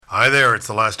Hi there, it's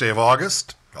the last day of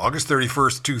August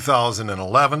 31st,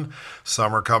 2011.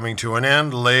 Summer coming to an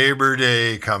end, Labor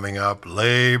Day coming up.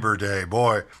 Labor Day,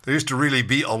 boy, there used to really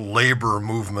be a labor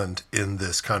movement in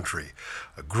this country.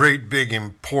 A great, big,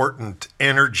 important,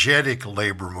 energetic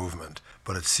labor movement.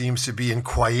 But it seems to be in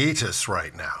quietus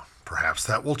right now. Perhaps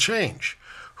that will change.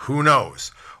 Who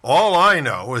knows? All I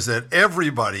know is that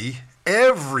everybody's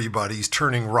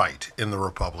turning right in the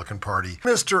Republican Party.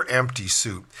 Mr. Empty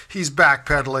Suit. He's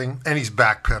backpedaling, and he's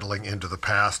backpedaling into the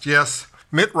past. Yes,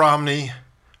 Mitt Romney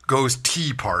goes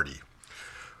Tea Party.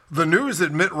 The news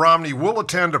that Mitt Romney will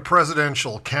attend a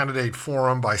presidential candidate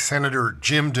forum by Senator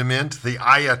Jim DeMint, the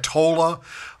Ayatollah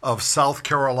of South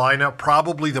Carolina,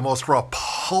 probably the most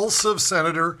repulsive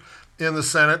senator in the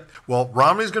Senate. Well,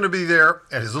 Romney's going to be there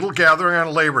at his little gathering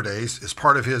on Labor Days as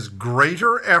part of his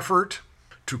greater effort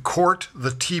to court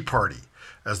the Tea Party,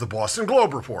 as the Boston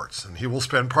Globe reports. And he will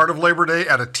spend part of Labor Day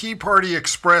at a Tea Party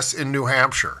Express in New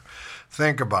Hampshire.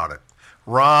 Think about it.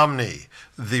 Romney,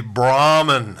 the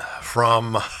Brahmin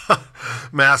from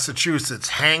Massachusetts,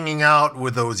 hanging out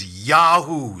with those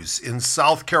yahoos in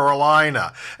South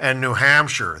Carolina and New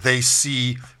Hampshire. They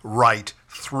see right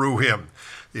through him.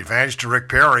 The advantage to Rick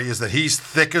Perry is that he's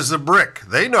thick as a brick.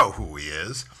 They know who he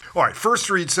is. All right, First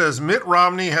Read says Mitt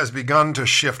Romney has begun to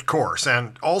shift course.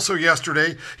 And also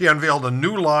yesterday, he unveiled a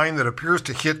new line that appears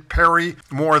to hit Perry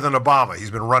more than Obama.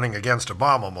 He's been running against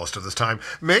Obama most of this time.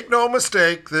 Make no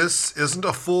mistake, this isn't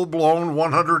a full-blown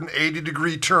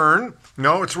 180-degree turn.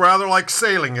 No, it's rather like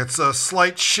sailing. It's a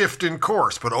slight shift in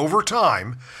course. But over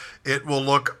time, it will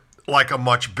look like a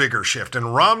much bigger shift.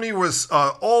 And Romney was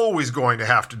always going to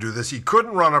have to do this. He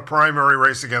couldn't run a primary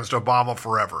race against Obama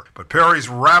forever. But Perry's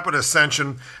rapid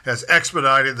ascension has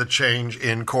expedited the change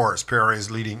in course. Perry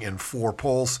is leading in 4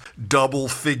 polls, double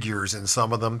figures in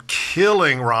some of them,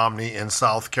 killing Romney in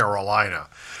South Carolina.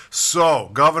 So,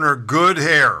 Governor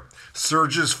Goodhair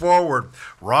surges forward.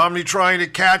 Romney trying to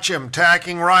catch him,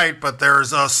 tacking right, but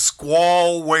there's a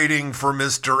squall waiting for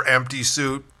Mr. Empty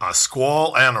Suit. A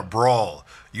squall and a brawl.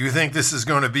 You think this is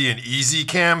going to be an easy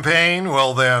campaign?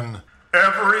 Well then,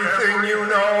 everything you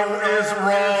know is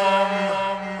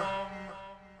wrong.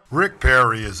 Rick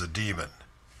Perry is a demon,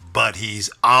 but he's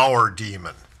our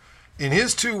demon. In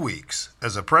his 2 weeks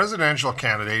as a presidential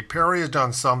candidate, Perry has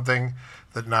done something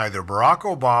that neither Barack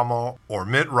Obama or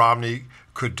Mitt Romney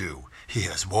could do. He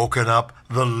has woken up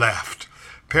the left.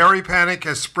 Perry panic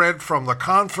has spread from the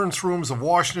conference rooms of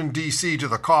Washington, D.C. to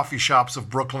the coffee shops of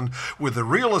Brooklyn, with the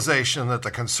realization that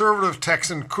the conservative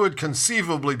Texan could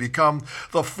conceivably become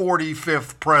the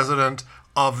 45th president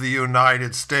of the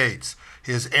United States.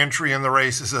 His entry in the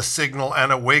race is a signal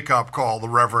and a wake-up call, the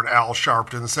Reverend Al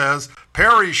Sharpton says.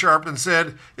 Perry, Sharpton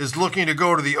said, is looking to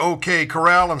go to the OK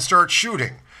Corral and start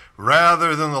shooting.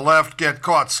 Rather than the left get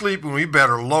caught sleeping, we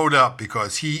better load up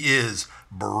because he is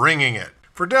bringing it.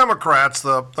 For Democrats,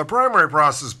 the primary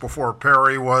process before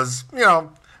Perry was,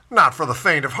 not for the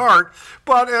faint of heart,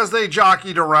 but as they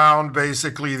jockeyed around,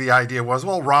 basically the idea was,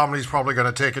 well, Romney's probably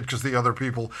going to take it because the other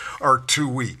people are too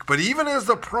weak. But even as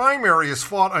the primary is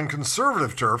fought on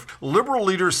conservative turf, liberal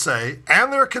leaders say,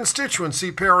 and their constituents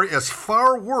see Perry as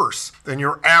far worse than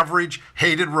your average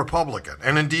hated Republican,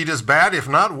 and indeed as bad, if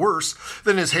not worse,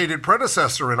 than his hated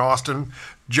predecessor in Austin,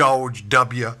 George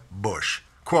W. Bush.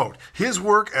 Quote, his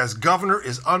work as governor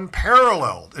is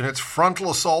unparalleled in its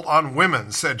frontal assault on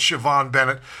women, said Siobhan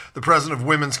Bennett, the president of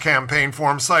Women's Campaign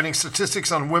Forum, citing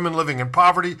statistics on women living in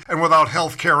poverty and without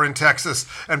health care in Texas,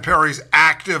 and Perry's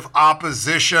active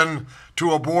opposition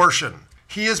to abortion.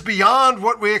 He is beyond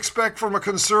what we expect from a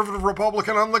conservative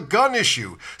Republican on the gun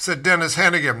issue, said Dennis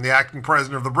Hennigan, the acting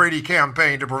president of the Brady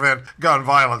Campaign to Prevent Gun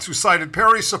Violence, who cited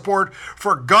Perry's support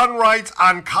for gun rights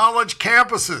on college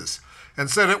campuses, and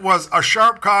said it was a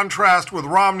sharp contrast with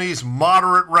Romney's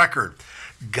moderate record.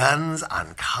 Guns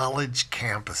on college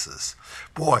campuses.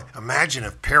 Boy, imagine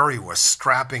if Perry was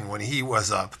strapping when he was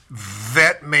a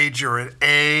vet major at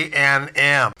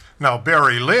A&M. Now,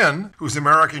 Barry Lynn, who's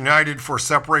American United for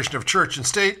Separation of Church and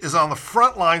State, is on the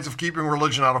front lines of keeping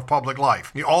religion out of public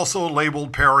life. He also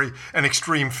labeled Perry an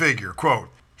extreme figure. Quote,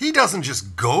 he doesn't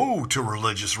just go to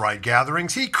religious right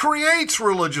gatherings, he creates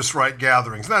religious right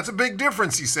gatherings. And that's a big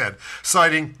difference, he said,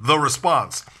 citing The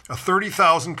Response, a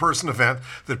 30,000-person event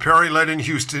that Perry led in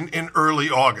Houston in early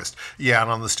August. Yeah,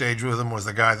 and on the stage with him was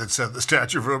the guy that said the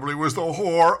Statue of Liberty was the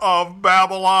whore of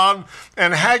Babylon.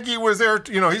 And Hagee was there.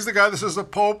 He's the guy that says the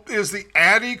Pope is the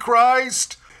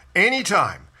Antichrist.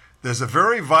 Anytime there's a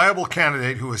very viable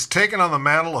candidate who has taken on the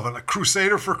mantle of a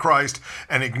crusader for Christ,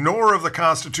 an ignorer of the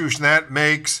Constitution, that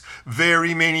makes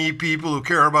very many people who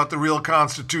care about the real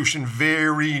Constitution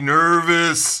very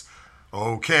nervous.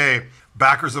 Okay,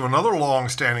 Backers of another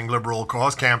long-standing liberal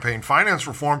cause, campaign finance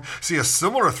reform, see a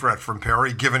similar threat from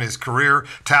Perry, given his career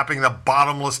tapping the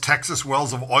bottomless Texas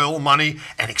wells of oil money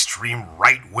and extreme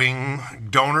right-wing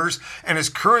donors, and his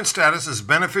current status as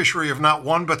beneficiary of not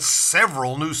one but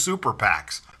several new super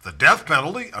PACs. The death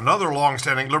penalty, another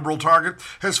long-standing liberal target,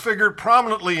 has figured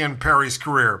prominently in Perry's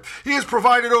career. He has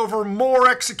provided over more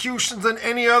executions than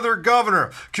any other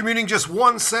governor, commuting just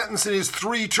one sentence in his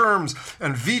 3 terms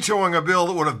and vetoing a bill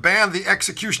that would have banned the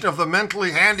execution of the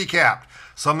mentally handicapped,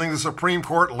 something the Supreme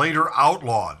Court later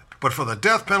outlawed. But for the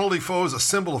death penalty foes, a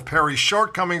symbol of Perry's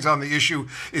shortcomings on the issue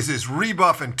is his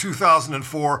rebuff in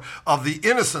 2004 of the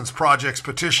Innocence Project's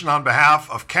petition on behalf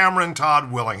of Cameron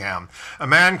Todd Willingham, a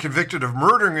man convicted of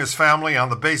murdering his family on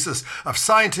the basis of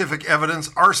scientific evidence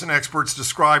arson experts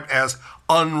described as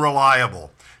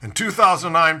unreliable. In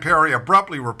 2009, Perry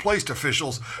abruptly replaced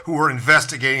officials who were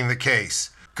investigating the case.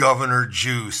 Governor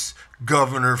Juice,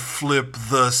 Governor Flip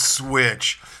the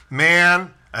Switch.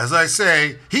 Man, as I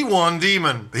say, he one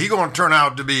demon, but he gonna turn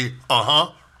out to be,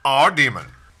 our demon.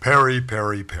 Perry.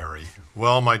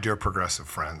 Well, my dear progressive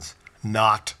friends,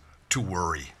 not to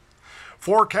worry.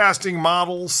 Forecasting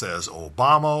model says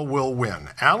Obama will win.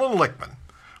 Alan Lichtman,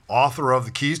 author of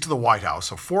The Keys to the White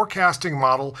House, a forecasting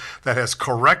model that has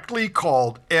correctly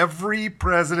called every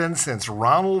president since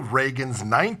Ronald Reagan's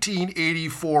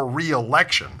 1984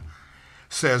 re-election,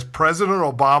 says President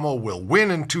Obama will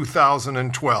win in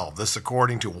 2012. This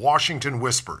according to Washington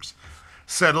Whispers.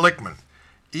 Said Lichtman,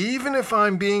 even if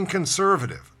I'm being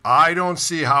conservative, I don't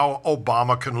see how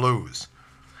Obama can lose.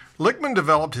 Lichtman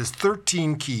developed his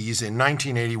 13 keys in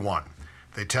 1981.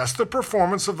 They test the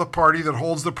performance of the party that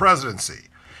holds the presidency.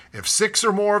 If 6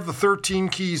 or more of the 13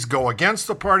 keys go against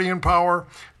the party in power,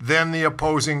 then the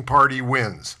opposing party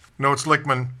wins. Notes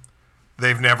Lichtman,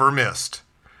 they've never missed.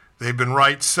 They've been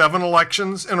right 7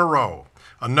 elections in a row,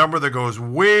 a number that goes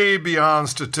way beyond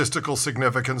statistical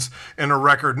significance in a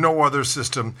record no other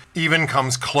system even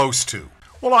comes close to.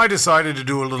 Well, I decided to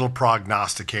do a little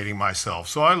prognosticating myself,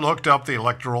 so I looked up the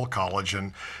Electoral College,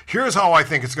 and here's how I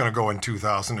think it's going to go in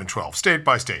 2012, state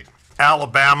by state.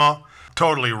 Alabama,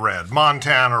 totally red.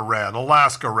 Montana, red.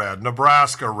 Alaska, red.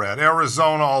 Nebraska, red.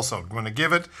 Arizona also. I'm going to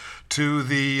give it to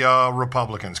the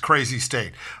Republicans. Crazy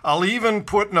state. I'll even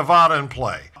put Nevada in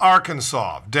play.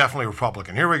 Arkansas, definitely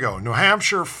Republican. Here we go. New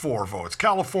Hampshire, 4 votes.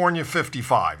 California,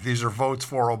 55. These are votes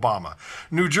for Obama.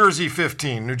 New Jersey,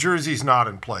 15. New Jersey's not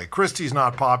in play. Christie's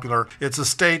not popular. It's a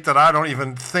state that I don't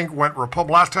even think went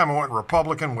Republican. Last time I went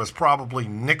Republican was probably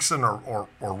Nixon or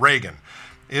Reagan.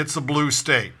 It's a blue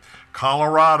state.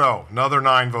 Colorado, another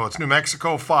 9 votes. New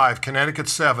Mexico, 5. Connecticut,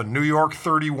 7. New York,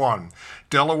 31.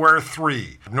 Delaware,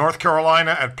 3. North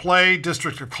Carolina at play.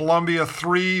 District of Columbia,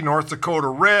 3. North Dakota,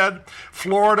 red.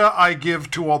 Florida, I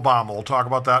give to Obama. We'll talk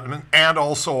about that in a minute. And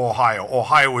also Ohio.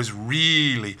 Ohio is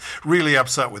really, really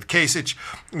upset with Kasich.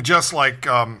 Just like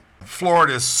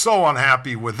Florida is so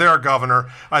unhappy with their governor,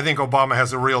 I think Obama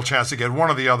has a real chance to get one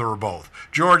or the other or both.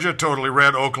 Georgia, totally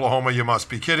red. Oklahoma, you must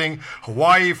be kidding.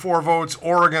 Hawaii, 4 votes.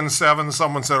 Oregon, 7.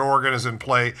 Someone said Oregon is in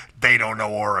play. They don't know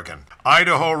Oregon.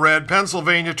 Idaho, red.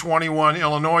 Pennsylvania, 21.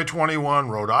 Illinois, 21.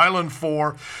 Rhode Island,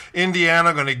 4.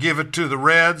 Indiana, going to give it to the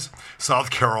Reds. South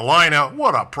Carolina,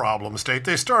 what a problem state.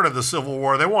 They started the Civil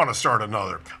War. They want to start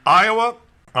another. Iowa,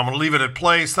 I'm going to leave it at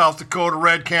play. South Dakota,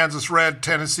 red. Kansas, red.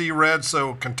 Tennessee, red.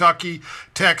 So Kentucky,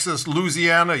 Texas,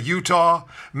 Louisiana, Utah.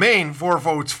 Maine, 4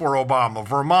 votes for Obama.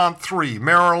 Vermont, 3.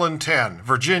 Maryland, 10.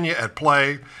 Virginia at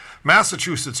play.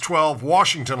 Massachusetts, 12.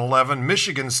 Washington, 11.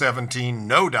 Michigan, 17.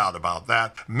 No doubt about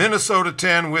that. Minnesota,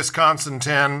 10. Wisconsin,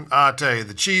 10. I tell you,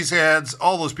 the cheeseheads,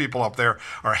 all those people up there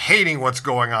are hating what's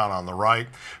going on the right.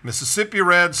 Mississippi,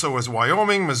 red. So is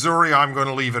Wyoming. Missouri, I'm going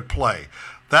to leave at play.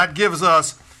 That gives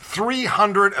us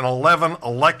 311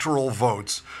 electoral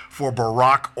votes for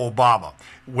Barack Obama.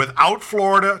 Without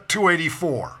Florida,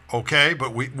 284, okay?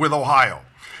 But with Ohio.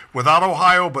 Without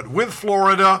Ohio, but with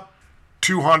Florida,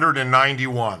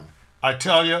 291. I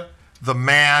tell you, the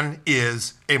man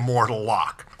is a mortal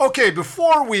lock. Okay,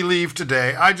 before we leave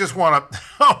today, I just want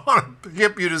to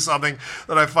hip you to something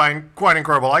that I find quite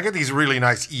incredible. I get these really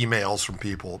nice emails from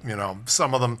people,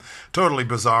 some of them totally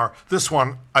bizarre. This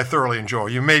one I thoroughly enjoy.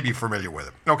 You may be familiar with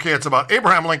it. Okay, it's about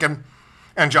Abraham Lincoln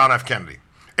and John F. Kennedy.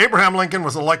 Abraham Lincoln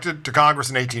was elected to Congress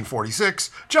in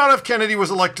 1846. John F. Kennedy was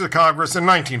elected to Congress in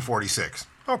 1946.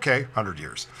 Okay, 100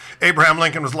 years. Abraham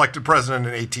Lincoln was elected president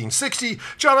in 1860.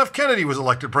 John F. Kennedy was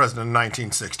elected president in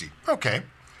 1960. Okay.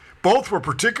 Both were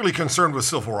particularly concerned with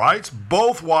civil rights.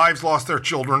 Both wives lost their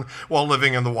children while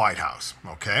living in the White House.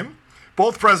 Okay.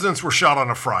 Both presidents were shot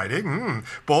on a Friday.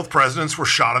 Both presidents were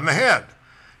shot in the head.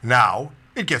 Now,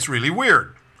 it gets really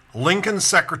weird. Lincoln's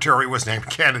secretary was named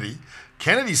Kennedy.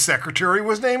 Kennedy's secretary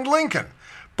was named Lincoln.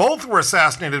 Both were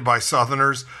assassinated by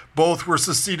Southerners. Both were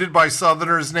succeeded by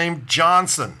Southerners named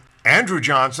Johnson. Andrew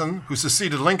Johnson, who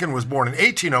succeeded Lincoln, was born in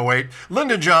 1808.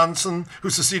 Lyndon Johnson, who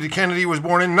succeeded Kennedy, was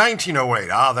born in 1908.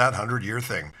 That 100-year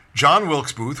thing. John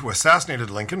Wilkes Booth, who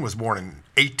assassinated Lincoln, was born in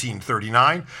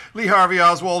 1839. Lee Harvey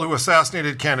Oswald, who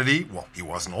assassinated Kennedy, well, he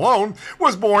wasn't alone,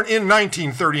 was born in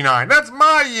 1939. That's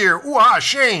my year. Ooh-ah,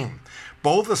 shame.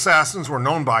 Both assassins were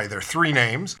known by their 3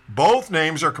 names. Both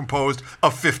names are composed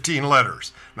of 15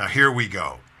 letters. Now here we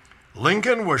go.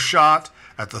 Lincoln was shot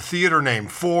at the theater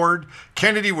named Ford.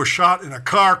 Kennedy was shot in a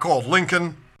car called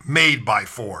Lincoln, made by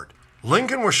Ford.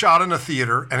 Lincoln was shot in a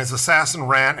theater, and his assassin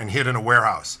ran and hid in a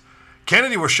warehouse.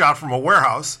 Kennedy was shot from a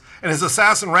warehouse, and his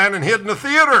assassin ran and hid in a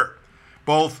theater.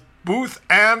 Both Booth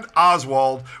and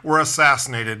Oswald were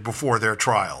assassinated before their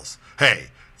trials. Hey,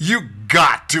 you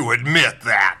got to admit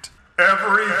that.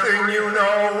 Everything you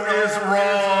know is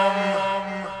wrong.